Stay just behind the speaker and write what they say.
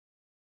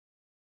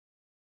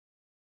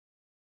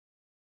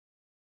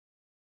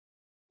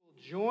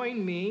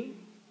Join me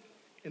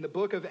in the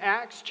book of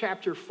Acts,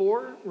 chapter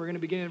 4. We're going to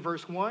begin in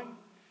verse 1.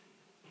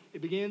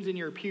 It begins in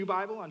your Pew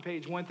Bible on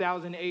page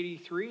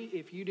 1083.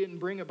 If you didn't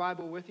bring a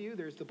Bible with you,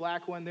 there's the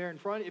black one there in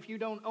front. If you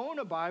don't own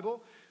a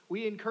Bible,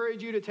 we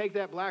encourage you to take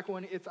that black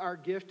one. It's our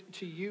gift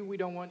to you. We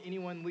don't want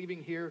anyone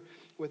leaving here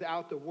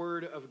without the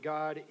Word of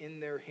God in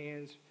their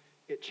hands.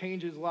 It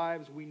changes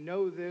lives. We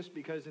know this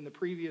because in the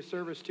previous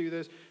service to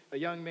this, a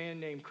young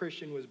man named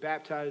Christian was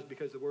baptized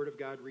because the Word of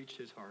God reached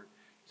his heart.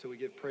 So we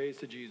give praise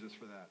to Jesus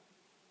for that.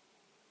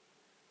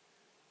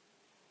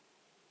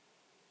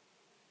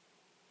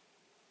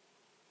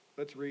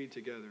 Let's read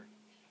together.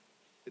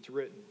 It's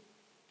written.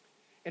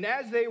 And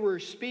as they were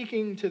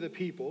speaking to the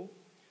people,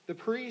 the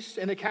priests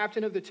and the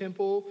captain of the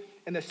temple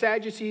and the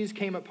Sadducees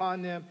came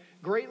upon them,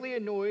 greatly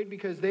annoyed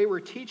because they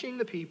were teaching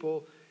the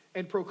people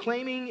and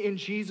proclaiming in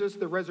Jesus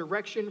the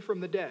resurrection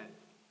from the dead.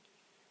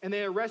 And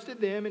they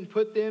arrested them and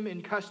put them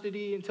in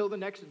custody until the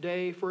next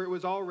day, for it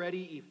was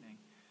already evening.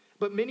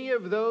 But many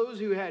of those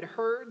who had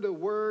heard the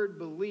word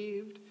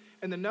believed,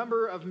 and the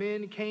number of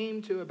men came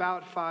to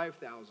about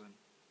 5,000.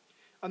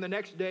 On the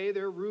next day,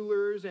 their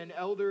rulers and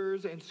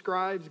elders and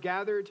scribes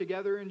gathered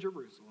together in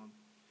Jerusalem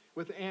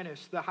with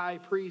Annas the high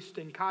priest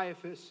and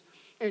Caiaphas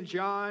and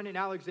John and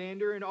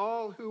Alexander and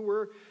all who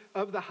were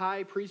of the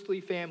high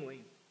priestly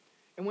family.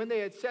 And when they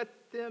had set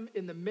them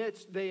in the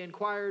midst, they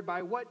inquired,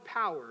 by what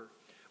power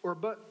or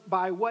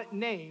by what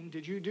name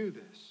did you do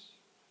this?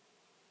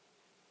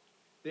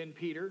 Then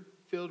Peter,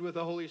 filled with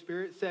the Holy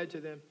Spirit, said to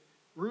them,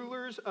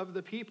 rulers of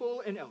the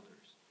people and elders,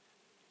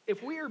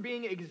 if we are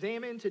being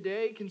examined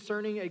today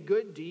concerning a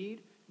good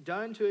deed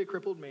done to a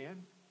crippled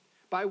man,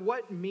 by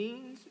what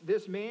means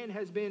this man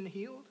has been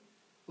healed,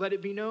 let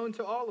it be known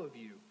to all of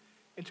you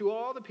and to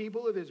all the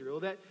people of Israel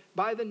that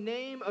by the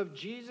name of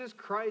Jesus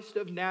Christ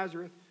of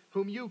Nazareth,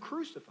 whom you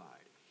crucified,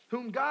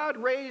 whom God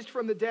raised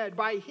from the dead,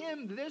 by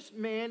him this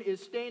man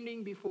is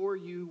standing before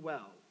you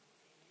well.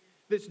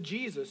 This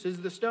Jesus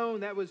is the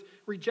stone that was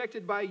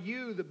rejected by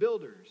you, the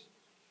builders,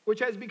 which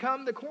has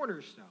become the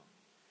cornerstone.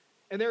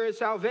 And there is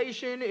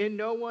salvation in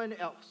no one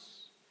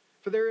else.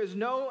 For there is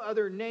no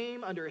other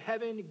name under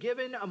heaven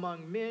given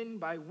among men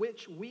by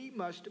which we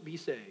must be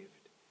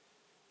saved.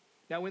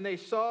 Now when they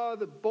saw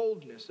the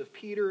boldness of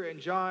Peter and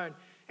John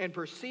and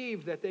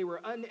perceived that they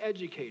were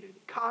uneducated,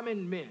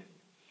 common men,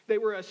 they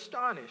were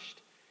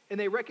astonished, and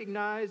they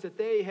recognized that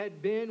they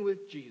had been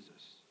with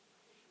Jesus.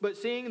 But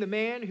seeing the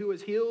man who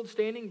was healed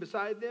standing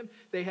beside them,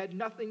 they had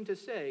nothing to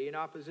say in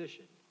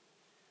opposition.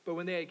 But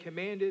when they had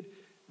commanded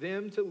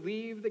them to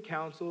leave the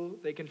council,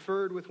 they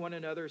conferred with one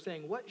another,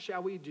 saying, what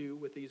shall we do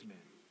with these men?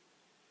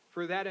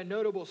 For that a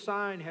notable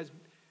sign has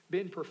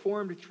been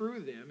performed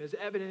through them is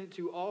evident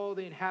to all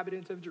the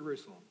inhabitants of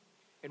Jerusalem,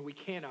 and we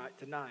cannot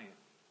deny it.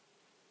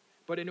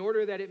 But in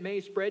order that it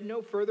may spread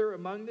no further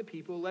among the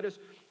people, let us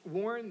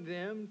warn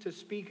them to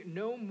speak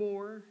no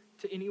more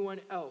to anyone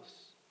else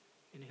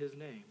in his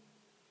name.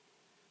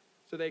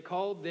 So they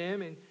called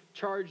them and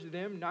charged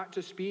them not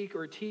to speak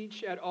or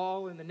teach at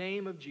all in the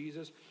name of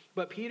Jesus.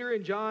 But Peter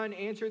and John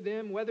answered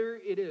them, whether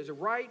it is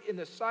right in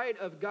the sight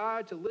of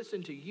God to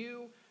listen to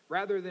you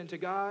rather than to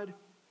God,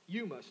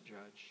 you must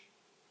judge.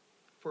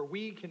 For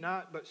we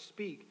cannot but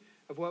speak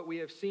of what we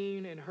have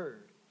seen and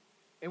heard.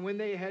 And when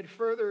they had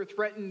further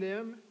threatened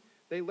them,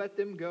 they let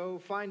them go,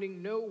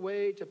 finding no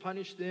way to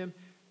punish them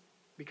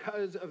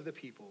because of the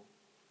people.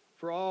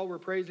 For all were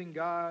praising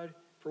God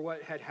for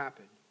what had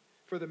happened.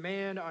 For the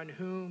man on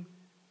whom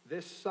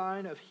this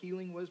sign of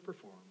healing was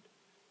performed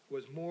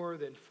was more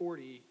than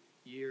 40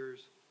 years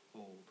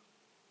old.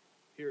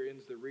 Here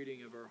ends the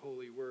reading of our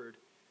holy word.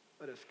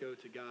 Let us go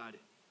to God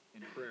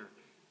in prayer.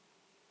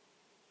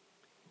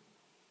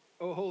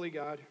 O holy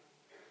God,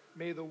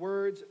 may the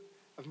words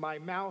of my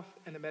mouth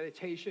and the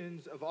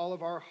meditations of all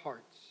of our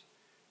hearts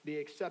be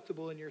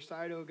acceptable in your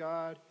sight, O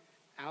God,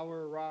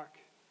 our rock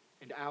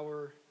and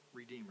our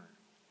Redeemer.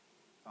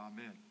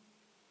 Amen.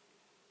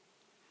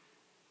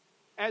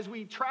 As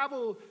we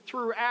travel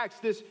through Acts,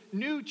 this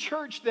new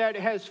church that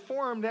has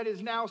formed, that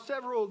is now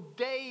several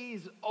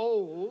days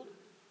old,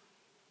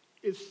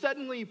 is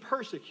suddenly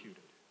persecuted.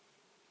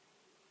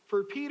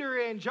 For Peter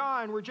and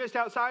John were just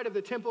outside of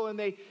the temple and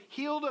they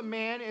healed a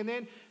man. And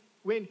then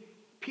when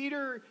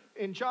Peter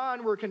and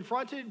John were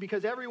confronted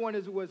because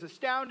everyone was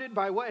astounded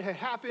by what had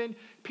happened,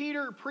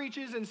 Peter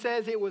preaches and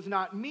says, it was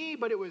not me,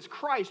 but it was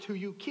Christ who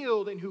you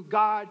killed and who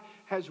God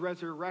has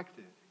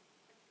resurrected.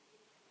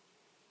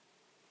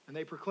 And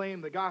they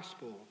proclaimed the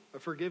gospel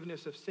of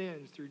forgiveness of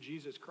sins through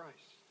Jesus Christ.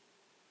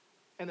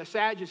 And the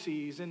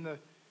Sadducees and the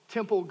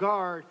temple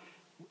guard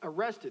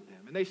arrested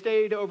them. And they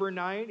stayed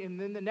overnight. And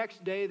then the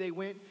next day they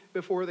went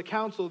before the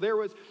council. There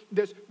was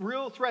this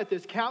real threat.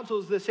 This council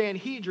is the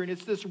Sanhedrin.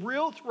 It's this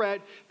real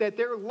threat that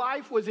their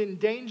life was in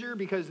danger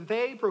because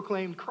they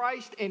proclaimed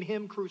Christ and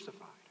him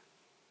crucified.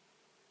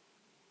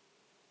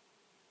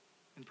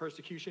 And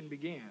persecution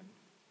began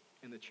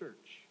in the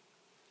church.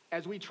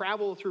 As we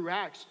travel through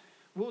Acts,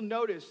 we'll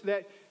notice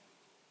that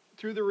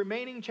through the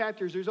remaining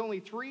chapters, there's only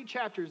 3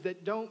 chapters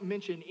that don't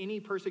mention any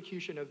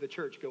persecution of the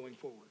church going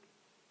forward.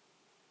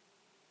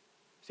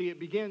 See, it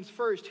begins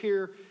first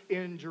here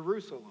in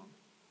Jerusalem.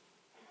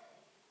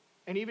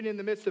 And even in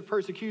the midst of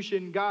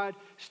persecution, God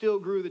still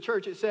grew the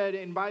church. It said,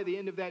 and by the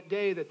end of that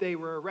day that they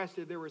were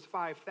arrested, there was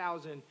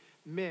 5,000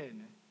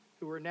 men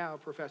who were now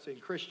professing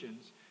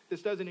Christians.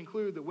 This doesn't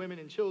include the women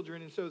and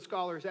children, and so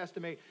scholars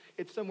estimate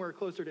it's somewhere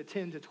closer to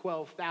 10 to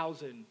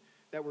 12,000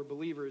 that were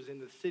believers in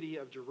the city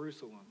of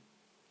Jerusalem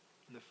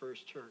in the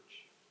first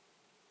church.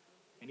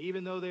 And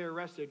even though they were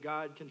arrested,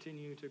 God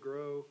continued to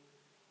grow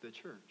the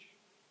church.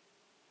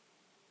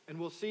 And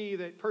we'll see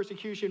that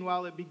persecution,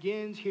 while it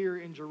begins here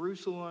in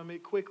Jerusalem,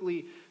 it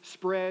quickly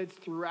spreads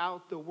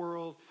throughout the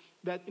world.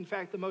 That, in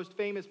fact, the most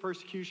famous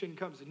persecution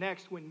comes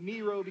next when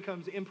Nero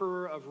becomes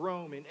emperor of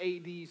Rome in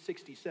AD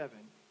 67,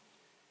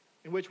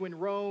 in which when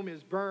Rome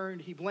is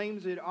burned, he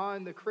blames it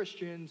on the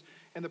Christians,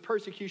 and the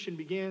persecution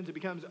begins. It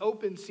becomes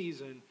open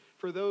season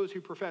for those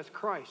who profess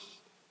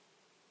Christ.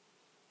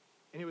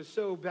 And it was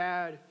so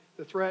bad,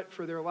 the threat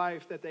for their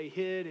life, that they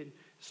hid in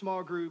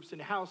small groups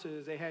and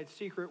houses. They had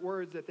secret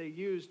words that they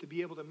used to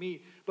be able to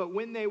meet. But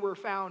when they were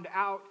found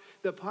out,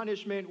 the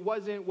punishment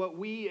wasn't what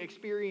we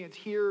experience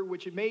here,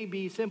 which it may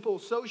be simple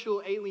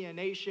social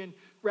alienation.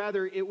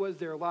 Rather, it was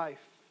their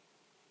life.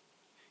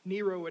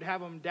 Nero would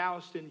have them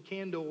doused in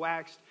candle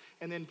waxed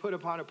and then put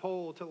upon a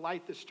pole to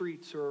light the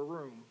streets or a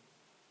room.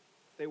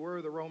 They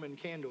were the Roman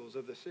candles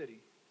of the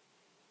city.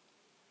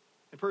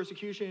 And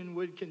persecution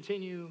would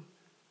continue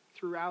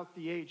throughout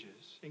the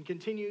ages and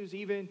continues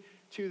even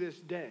to this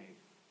day.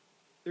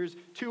 There's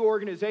two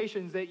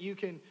organizations that you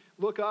can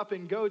look up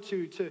and go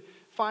to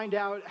find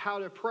out how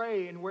to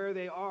pray and where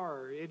they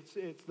are. It's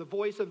the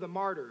Voice of the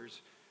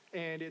Martyrs,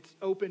 and it's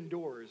Open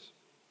Doors.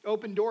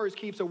 Open Doors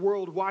keeps a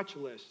world watch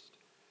list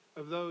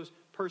of those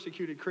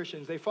persecuted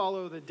Christians. They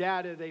follow the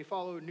data, they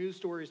follow news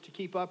stories to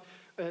keep up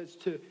as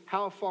to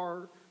how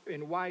far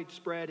and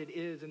widespread it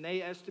is. And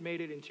they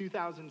estimated in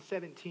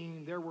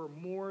 2017 there were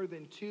more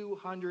than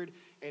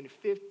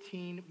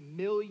 215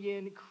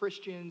 million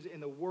Christians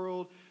in the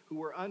world who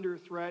were under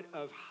threat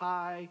of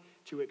high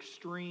to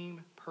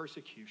extreme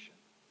persecution.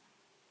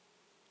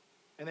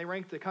 And they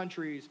ranked the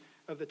countries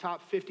of the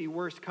top 50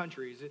 worst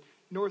countries.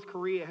 North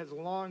Korea has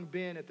long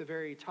been at the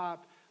very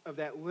top of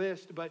that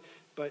list, but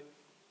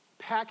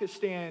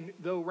Pakistan,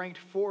 though ranked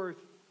fourth,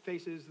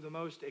 faces the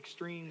most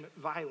extreme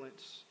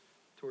violence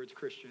towards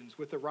Christians,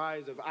 with the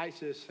rise of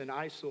ISIS and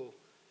ISIL,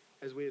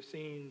 as we have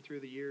seen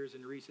through the years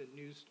in recent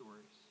news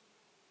stories.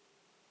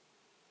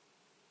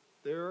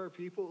 There are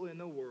people in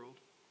the world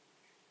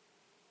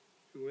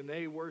who, when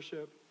they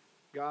worship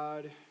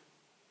God,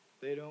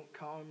 they don't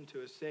come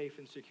to a safe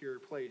and secure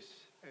place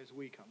as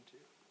we come to.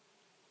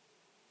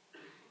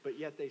 But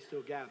yet they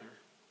still gather.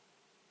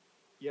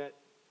 Yet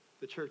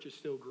the church is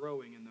still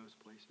growing in those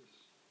places.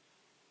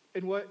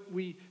 And what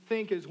we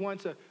think is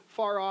once a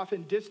far off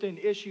and distant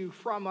issue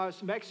from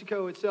us,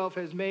 Mexico itself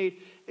has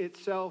made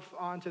itself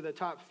onto the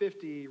top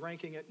 50,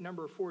 ranking at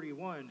number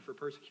 41 for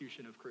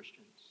persecution of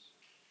Christians.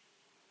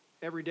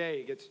 Every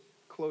day it gets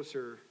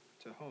closer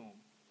to home.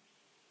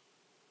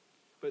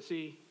 But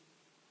see,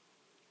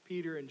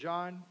 Peter and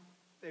John,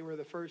 they were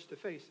the first to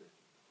face it.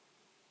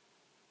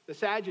 The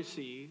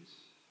Sadducees,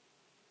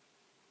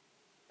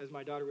 as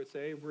my daughter would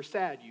say, were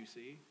sad, you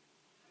see.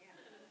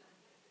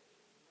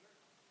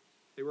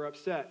 They were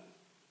upset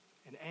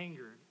and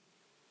angered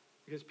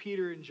because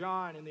Peter and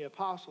John and the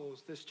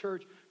apostles, this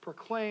church,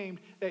 proclaimed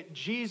that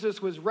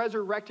Jesus was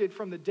resurrected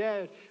from the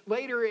dead.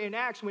 Later in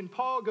Acts, when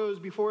Paul goes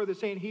before the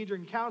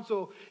Sanhedrin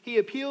Council, he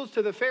appeals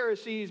to the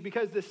Pharisees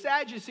because the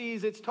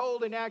Sadducees, it's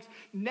told in Acts,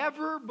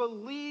 never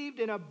believed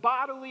in a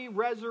bodily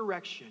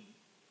resurrection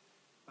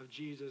of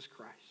Jesus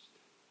Christ.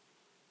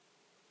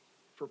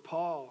 For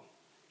Paul,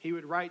 he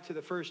would write to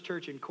the first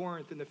church in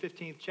Corinth in the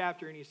 15th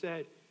chapter, and he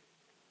said,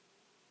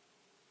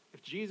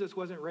 if Jesus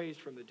wasn't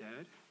raised from the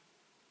dead,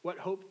 what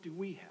hope do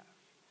we have?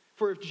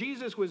 For if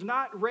Jesus was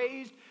not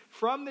raised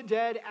from the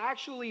dead,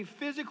 actually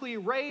physically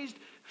raised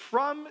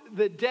from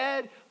the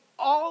dead,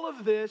 all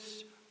of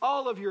this,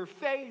 all of your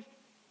faith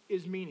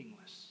is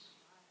meaningless,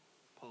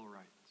 Paul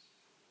writes.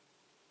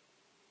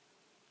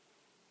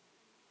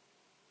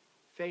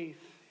 Faith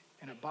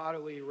in a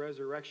bodily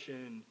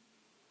resurrection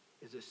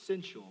is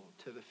essential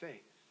to the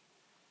faith.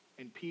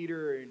 And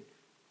Peter and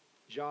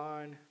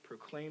John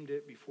proclaimed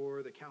it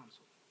before the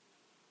council.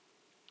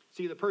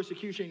 See, the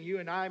persecution you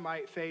and I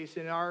might face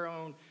in our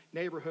own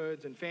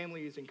neighborhoods and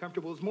families and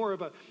comfortable is more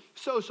of a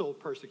social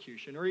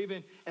persecution or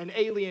even an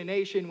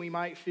alienation we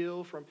might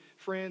feel from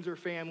friends or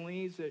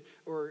families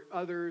or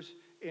others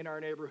in our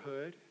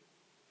neighborhood.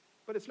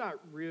 But it's not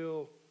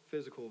real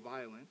physical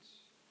violence.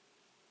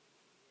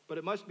 But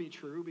it must be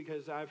true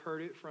because I've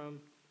heard it from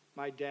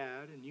my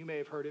dad, and you may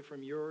have heard it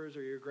from yours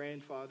or your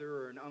grandfather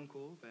or an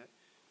uncle, that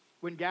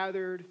when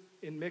gathered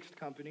in mixed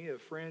company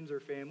of friends or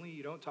family,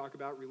 you don't talk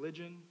about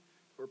religion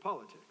or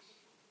politics.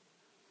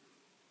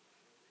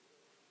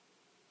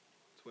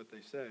 That's what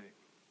they say.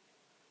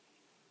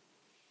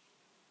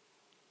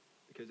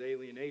 Because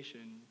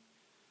alienation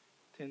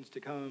tends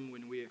to come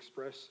when we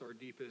express our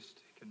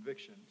deepest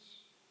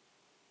convictions.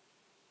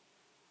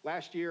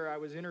 Last year, I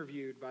was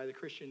interviewed by the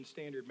Christian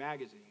Standard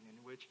magazine,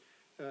 in which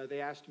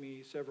they asked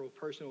me several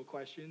personal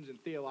questions and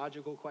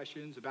theological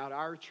questions about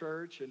our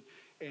church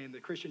and the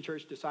Christian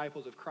Church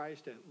Disciples of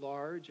Christ at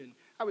large. And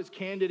I was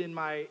candid in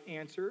my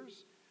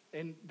answers,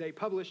 and they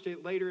published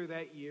it later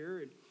that year.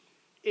 And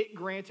it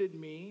granted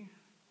me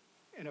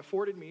and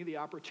afforded me the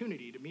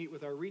opportunity to meet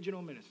with our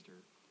regional minister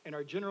and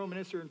our general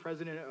minister and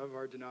president of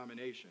our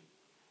denomination.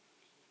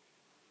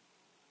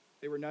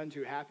 They were none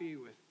too happy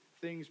with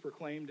things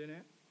proclaimed in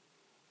it,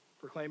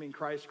 proclaiming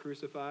Christ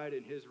crucified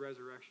and his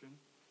resurrection,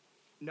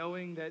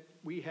 knowing that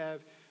we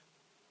have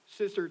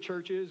sister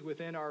churches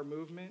within our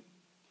movement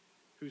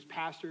whose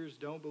pastors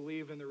don't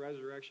believe in the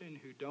resurrection,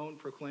 who don't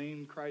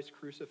proclaim Christ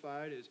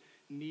crucified as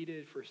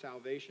needed for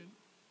salvation.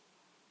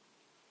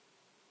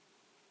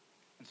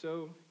 And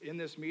so in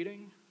this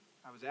meeting,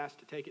 I was asked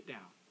to take it down.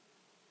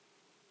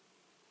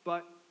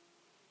 But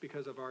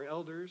because of our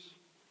elders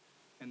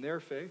and their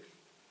faith,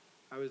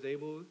 I was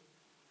able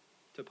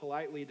to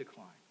politely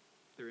decline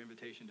their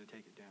invitation to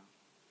take it down.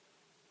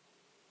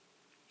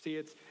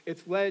 See,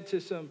 it's led to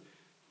some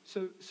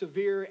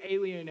severe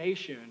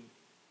alienation,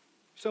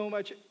 so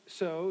much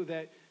so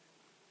that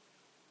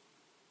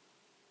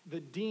the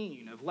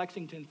dean of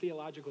Lexington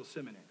Theological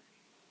Seminary,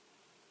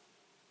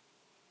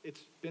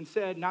 it's been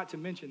said not to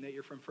mention that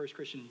you're from First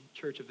Christian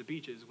Church of the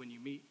Beaches when you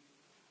meet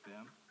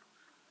them.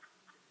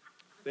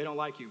 They don't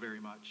like you very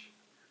much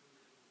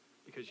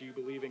because you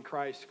believe in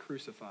Christ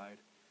crucified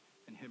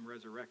and him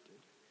resurrected.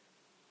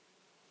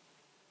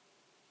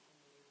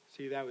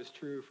 See, that was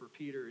true for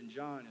Peter and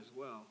John as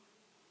well.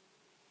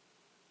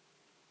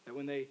 That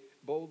when they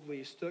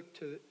boldly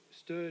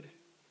stood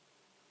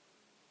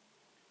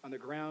on the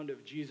ground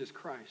of Jesus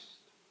Christ,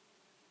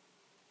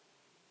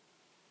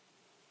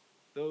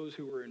 those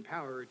who were in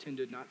power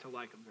tended not to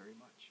like him very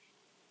much.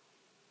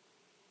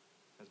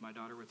 As my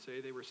daughter would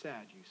say, they were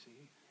sad, you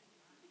see,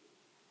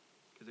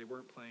 because they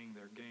weren't playing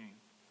their game.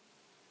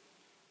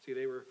 See,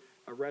 they were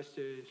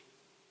arrested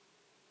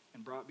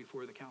and brought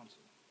before the council.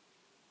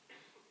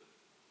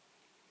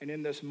 And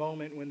in this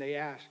moment when they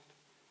asked,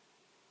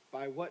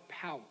 by what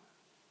power,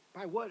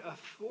 by what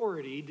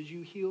authority did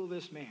you heal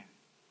this man?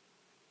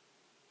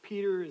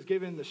 Peter is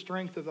given the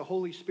strength of the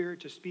Holy Spirit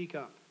to speak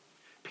up.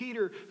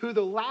 Peter, who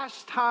the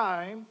last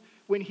time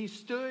when he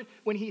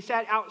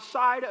sat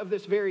outside of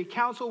this very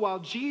council while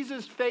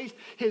Jesus faced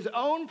his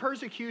own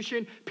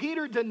persecution,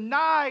 Peter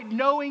denied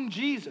knowing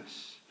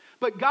Jesus.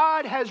 But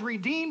God has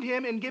redeemed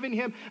him and given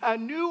him a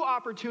new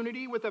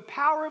opportunity with the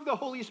power of the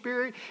Holy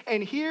Spirit.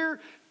 And here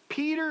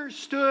Peter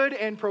stood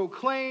and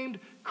proclaimed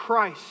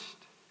Christ.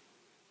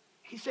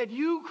 He said,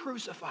 you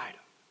crucified him,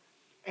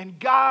 and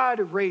God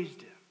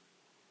raised him.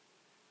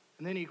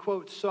 And then he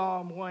quotes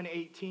Psalm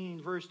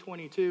 118, verse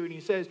 22, and he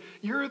says,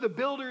 you're the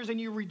builders and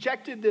you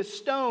rejected this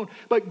stone,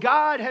 but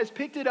God has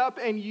picked it up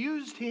and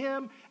used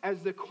him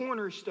as the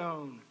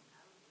cornerstone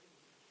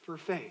for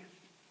faith.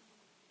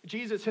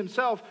 Jesus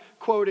himself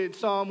quoted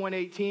Psalm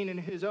 118 in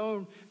his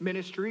own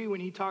ministry when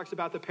he talks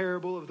about the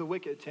parable of the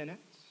wicked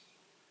tenants.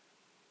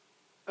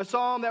 A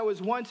psalm that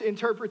was once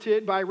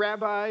interpreted by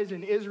rabbis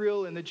in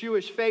Israel and the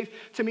Jewish faith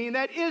to mean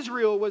that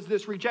Israel was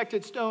this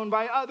rejected stone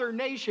by other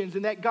nations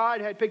and that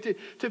God had picked it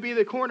to be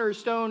the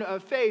cornerstone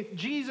of faith.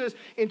 Jesus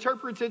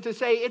interprets it to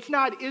say, it's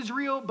not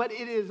Israel, but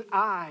it is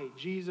I,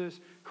 Jesus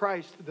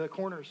Christ, the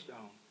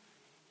cornerstone.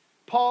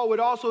 Paul would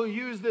also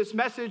use this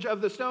message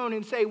of the stone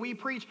and say, we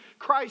preach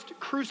Christ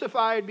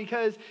crucified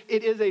because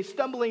it is a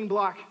stumbling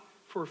block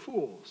for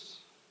fools.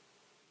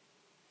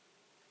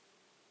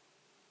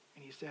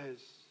 And he says,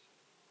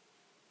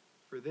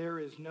 for there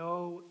is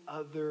no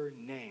other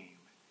name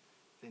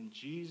than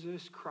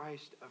Jesus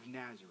Christ of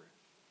Nazareth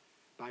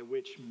by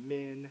which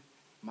men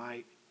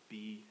might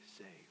be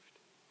saved.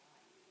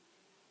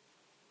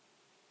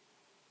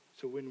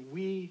 So when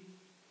we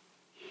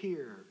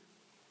hear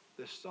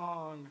the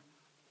song,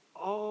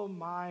 all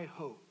my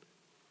hope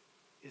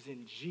is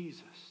in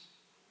Jesus,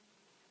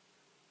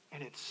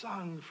 and it's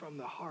sung from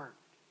the heart,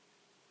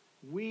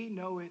 we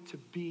know it to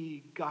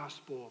be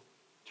gospel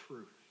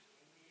truth.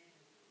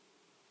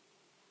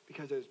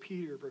 Because as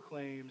Peter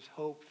proclaims,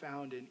 hope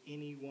found in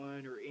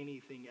anyone or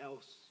anything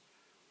else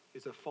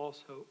is a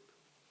false hope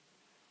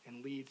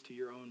and leads to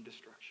your own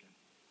destruction.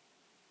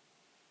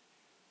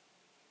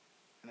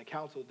 And the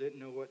council didn't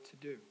know what to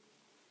do.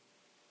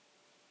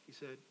 He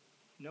said,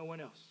 no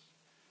one else.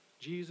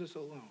 Jesus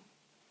alone.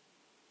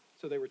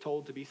 So they were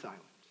told to be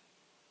silent,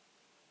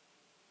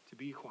 to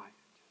be quiet,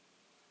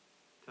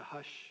 to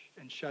hush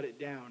and shut it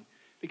down,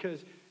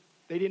 because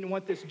they didn't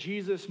want this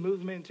Jesus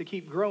movement to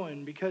keep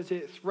growing because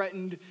it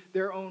threatened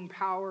their own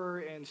power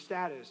and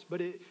status.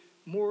 But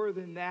more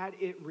than that,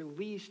 it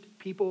released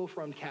people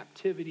from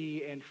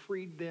captivity and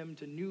freed them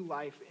to new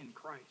life in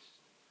Christ.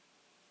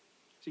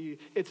 See,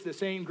 it's the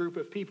same group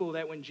of people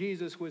that when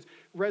Jesus was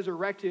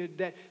resurrected,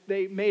 that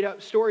they made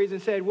up stories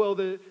and said, well,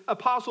 the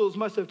apostles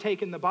must have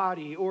taken the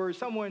body, or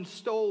someone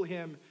stole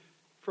him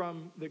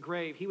from the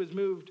grave. He was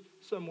moved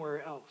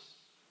somewhere else,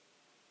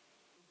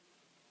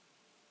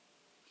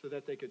 so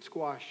that they could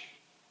squash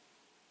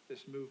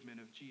this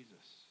movement of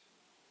Jesus.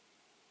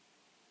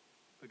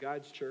 But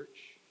God's church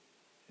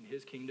and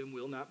his kingdom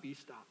will not be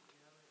stopped.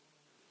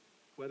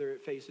 Whether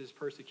it faces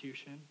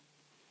persecution,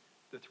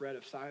 the threat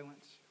of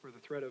silence, or the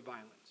threat of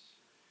violence,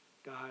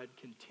 God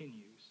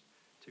continues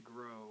to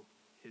grow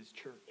his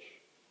church.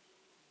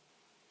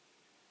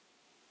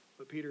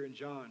 But Peter and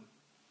John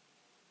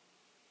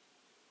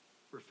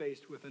were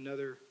faced with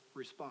another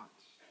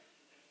response.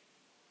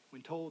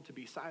 When told to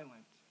be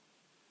silent,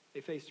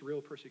 they faced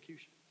real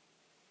persecution.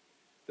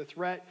 The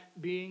threat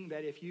being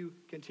that if you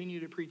continue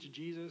to preach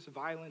Jesus,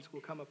 violence will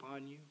come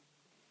upon you,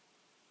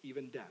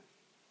 even death.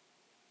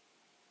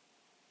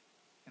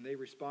 And they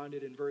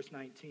responded in verse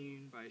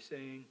 19 by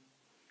saying,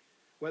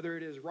 whether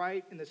it is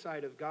right in the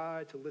sight of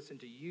God to listen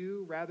to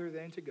you rather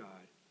than to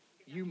God,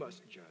 you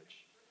must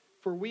judge.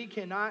 For we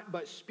cannot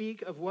but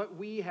speak of what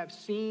we have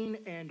seen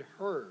and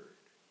heard.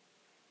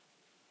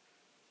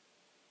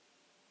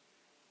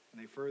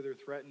 And they further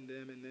threatened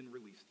them and then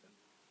released them.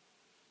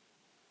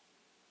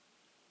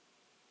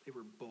 They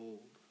were bold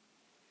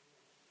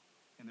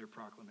in their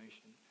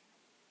proclamation.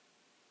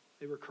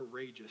 They were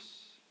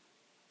courageous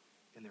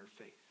in their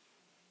faith.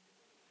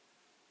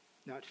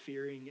 Not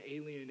fearing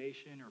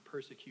alienation or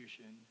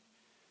persecution,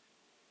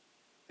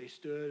 they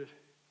stood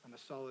on the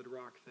solid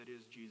rock that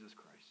is Jesus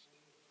Christ,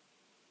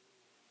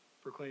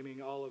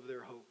 proclaiming all of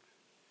their hope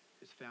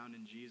is found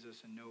in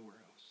Jesus and nowhere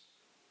else.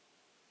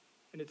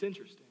 And it's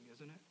interesting,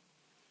 isn't it?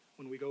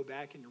 When we go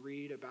back and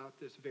read about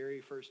this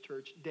very first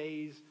church,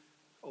 days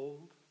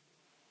old,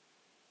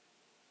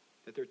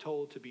 that they're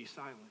told to be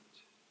silent.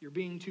 You're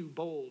being too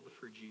bold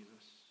for Jesus.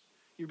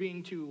 You're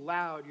being too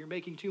loud. You're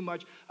making too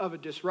much of a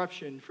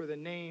disruption for the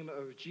name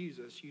of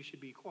Jesus. You should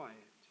be quiet.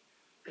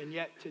 And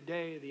yet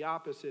today, the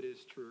opposite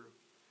is true.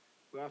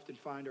 We often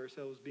find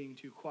ourselves being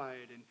too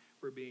quiet, and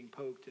we're being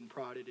poked and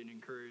prodded and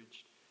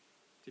encouraged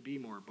to be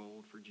more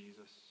bold for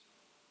Jesus,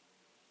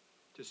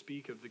 to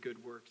speak of the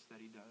good works that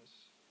he does.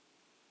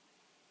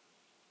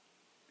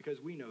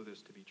 Because we know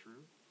this to be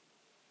true.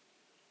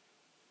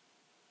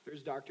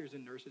 There's doctors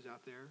and nurses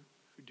out there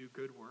who do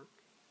good work,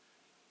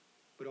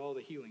 but all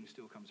the healing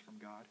still comes from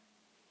God.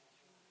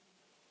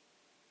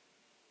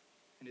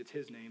 And it's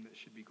his name that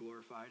should be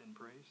glorified and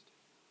praised.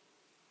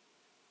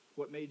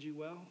 What made you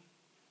well?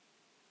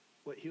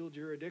 What healed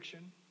your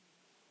addiction?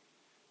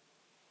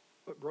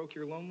 What broke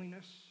your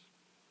loneliness?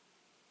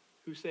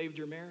 Who saved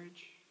your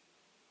marriage?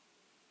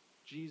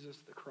 Jesus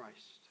the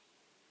Christ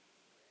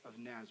of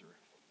Nazareth.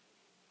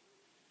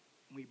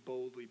 And we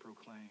boldly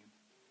proclaim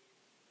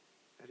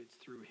that it's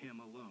through him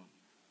alone.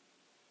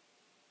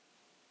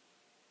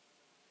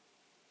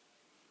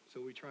 So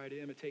we try to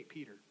imitate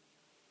Peter.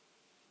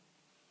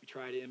 We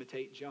try to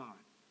imitate John.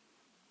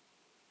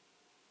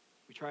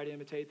 We try to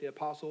imitate the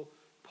Apostle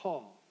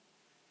Paul.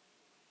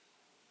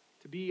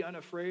 To be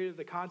unafraid of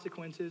the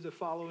consequences of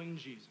following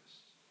Jesus.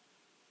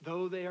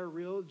 Though they are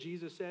real,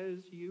 Jesus says,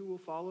 you will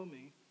follow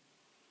me.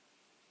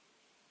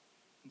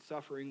 And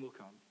suffering will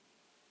come.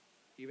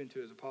 Even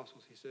to his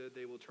apostles, he said,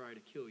 they will try to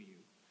kill you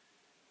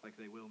like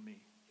they will me.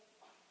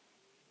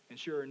 And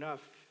sure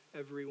enough,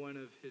 every one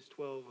of his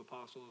 12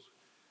 apostles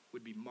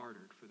would be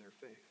martyred for their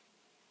faith.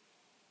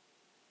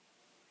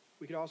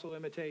 We could also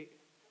imitate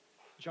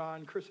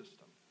John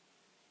Chrysostom,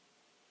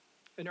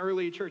 an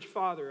early church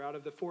father out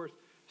of the 4th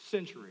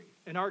century,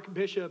 an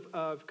archbishop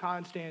of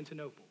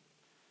Constantinople,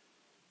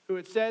 who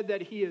had said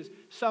that he is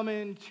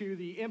summoned to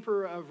the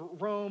emperor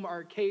of Rome,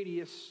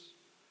 Arcadius,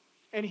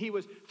 and he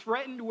was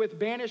threatened with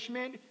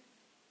banishment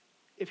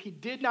if he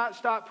did not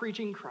stop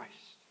preaching Christ.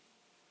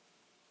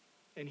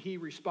 And he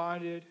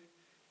responded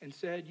and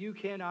said, you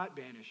cannot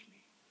banish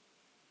me,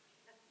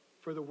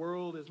 for the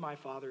world is my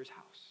Father's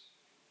house.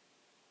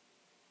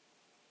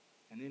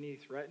 And then he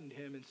threatened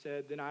him and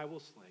said, then I will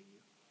slay you.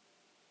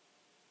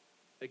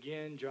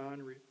 Again,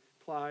 John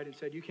replied and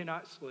said, you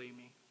cannot slay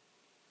me,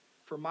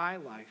 for my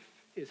life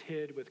is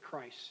hid with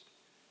Christ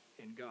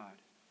in God.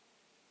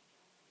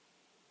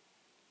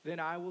 Then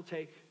I will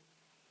take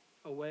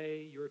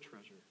away your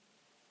treasure.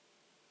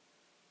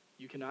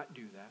 You cannot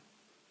do that,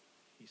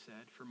 he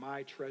said, for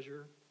my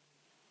treasure,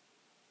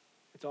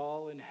 it's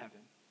all in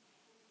heaven,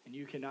 and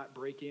you cannot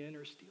break in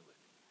or steal it.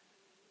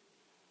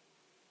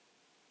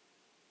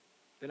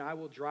 Then I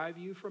will drive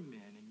you from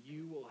men, and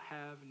you will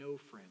have no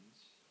friends,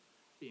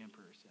 the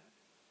emperor said.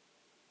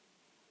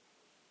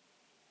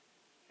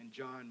 And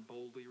John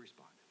boldly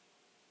responded,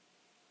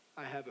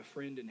 I have a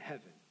friend in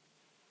heaven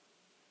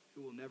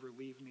who will never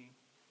leave me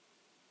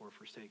or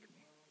forsake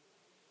me.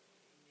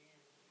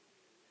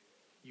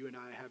 You and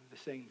I have the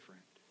same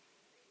friend.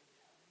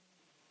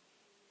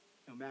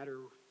 No matter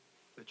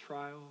the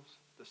trials,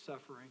 the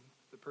suffering,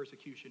 the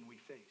persecution we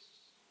face,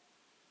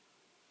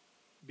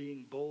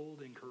 being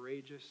bold and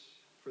courageous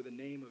for the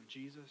name of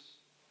Jesus,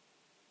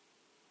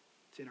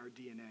 it's in our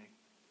DNA.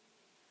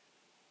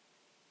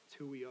 It's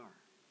who we are.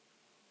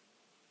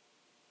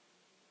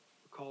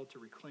 We're called to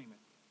reclaim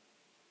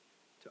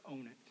it, to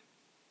own it,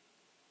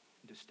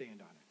 and to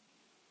stand on it.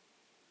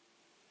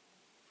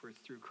 For it's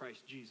through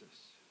Christ Jesus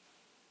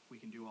we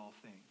can do all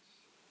things.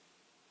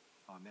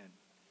 Amen.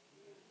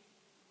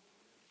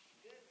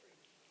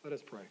 Let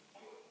us pray.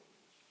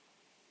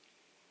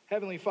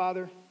 Heavenly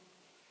Father,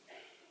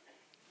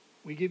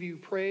 we give you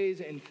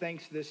praise and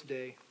thanks this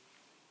day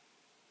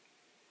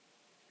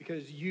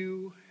because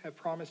you have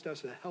promised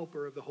us a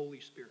helper of the Holy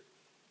Spirit,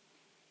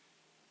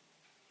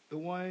 the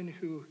one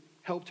who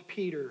helped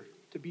Peter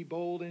to be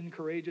bold and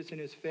courageous in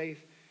his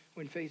faith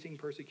when facing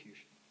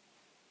persecution.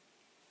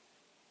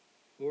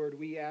 Lord,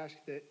 we ask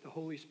that the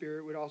Holy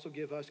Spirit would also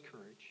give us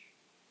courage,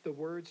 the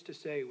words to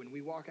say when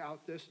we walk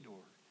out this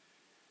door,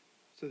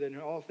 so that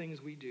in all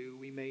things we do,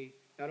 we may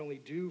not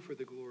only do for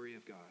the glory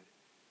of God,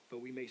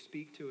 but we may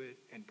speak to it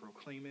and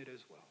proclaim it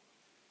as well.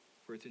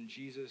 For it's in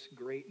Jesus'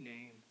 great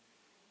name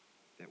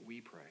that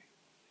we pray.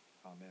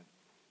 Amen.